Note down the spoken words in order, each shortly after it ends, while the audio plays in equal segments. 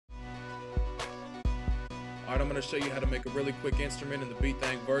Alright, I'm going to show you how to make a really quick instrument in the Beat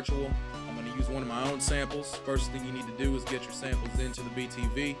Thang Virtual. I'm going to use one of my own samples. First thing you need to do is get your samples into the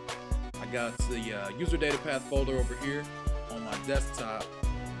BTV. I got the user data path folder over here on my desktop.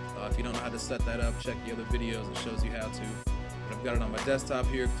 If you don't know how to set that up, check the other videos, it shows you how to. But I've got it on my desktop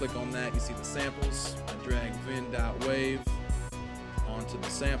here, click on that, you see the samples. I drag vin.wave onto the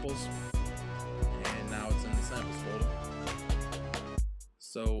samples, and now it's in the samples folder.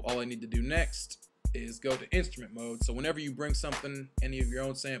 So all I need to do next is go to instrument mode. So whenever you bring something, any of your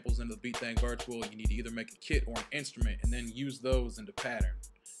own samples into the Beat Thang Virtual, you need to either make a kit or an instrument and then use those in the pattern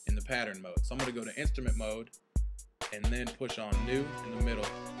mode. So I'm going to go to instrument mode and then push on new in the middle.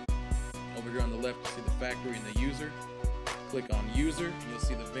 Over here on the left, you see the factory and the user. Click on user and you'll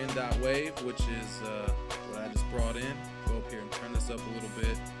see the vin.wave, which is what I just brought in. Go up here and turn this up a little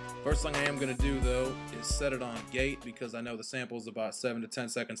bit. First thing I am going to do though is set it on gate, because I know the sample is about 7 to 10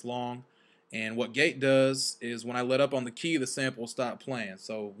 seconds long. And what gate does is when I let up on the key, the sample will stop playing.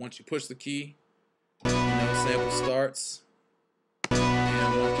 So once you push the key, sample starts.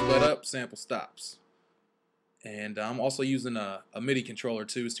 And once you let up, sample stops. And I'm also using a MIDI controller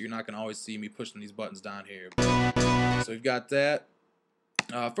too, so you're not going to always see me pushing these buttons down here. So we've got that.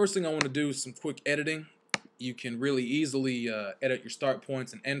 First thing I want to do is some quick editing. You can really easily edit your start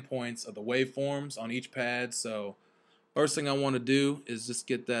points and end points of the waveforms on each pad. So first thing I want to do is just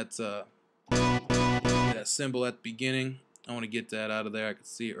get that symbol at the beginning. I want to get that out of there. I can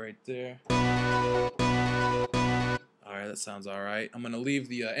see it right there. Alright, that sounds alright. I'm going to leave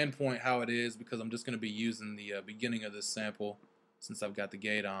the endpoint how it is, because I'm just going to be using the beginning of this sample since I've got the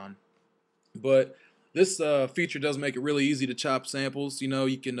gate on. But this feature does make it really easy to chop samples.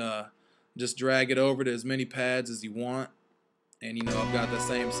 You can just drag it over to as many pads as you want. And I've got the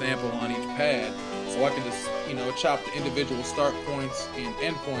same sample on each pad, so I can just chop the individual start points and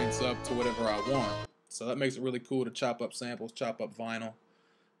end points up to whatever I want. So that makes it really cool to chop up samples, chop up vinyl.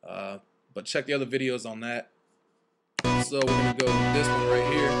 But check the other videos on that. So we're going to go with this one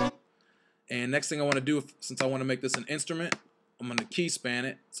right here. And next thing I want to do, since I want to make this an instrument, I'm going to key span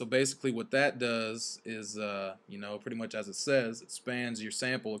it. So basically what that does is, pretty much as it says, it spans your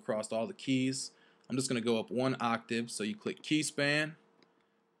sample across all the keys. I'm just going to go up 1 octave. So you click key span,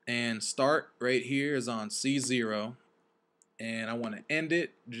 and start right here is on C0. And I want to end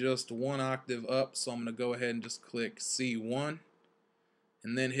it just 1 octave up, so I'm going to go ahead and just click C1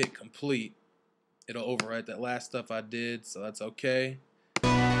 and then hit complete. It'll overwrite that last stuff I did, so that's okay.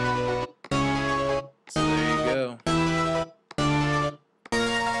 So there you go. It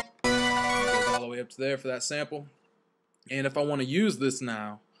goes all the way up to there for that sample. And if I want to use this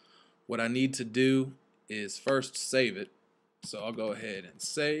now, what I need to do is first save it. So I'll go ahead and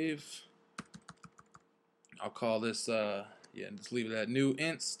save. I'll call this just leave it at new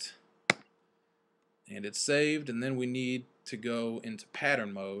inst, and it's saved. And then we need to go into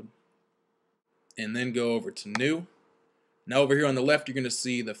pattern mode and then go over to new. Now over here on the left, you're going to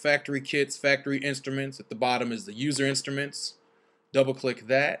see the factory kits, factory instruments. At the bottom is the user instruments. Double click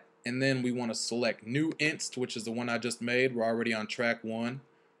that, and then we want to select new inst, which is the one I just made. We're already on track 1.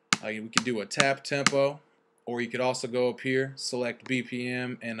 We could do a tap tempo, or you could also go up here, select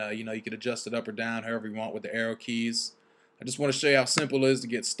BPM, and you could adjust it up or down however you want with the arrow keys. I just want to show you how simple it is to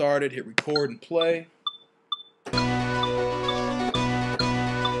get started. Hit record and play. We'll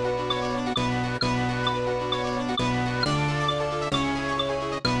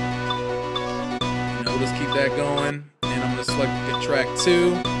just keep that going, and I'm going to select track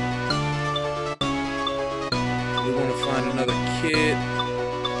 2. We want to find another kit.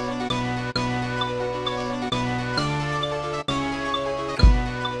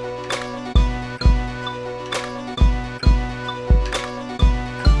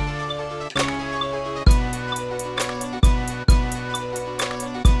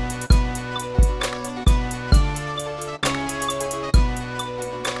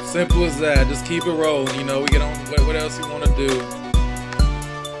 Simple as that. Just keep it rolling. We get on what else you want to do.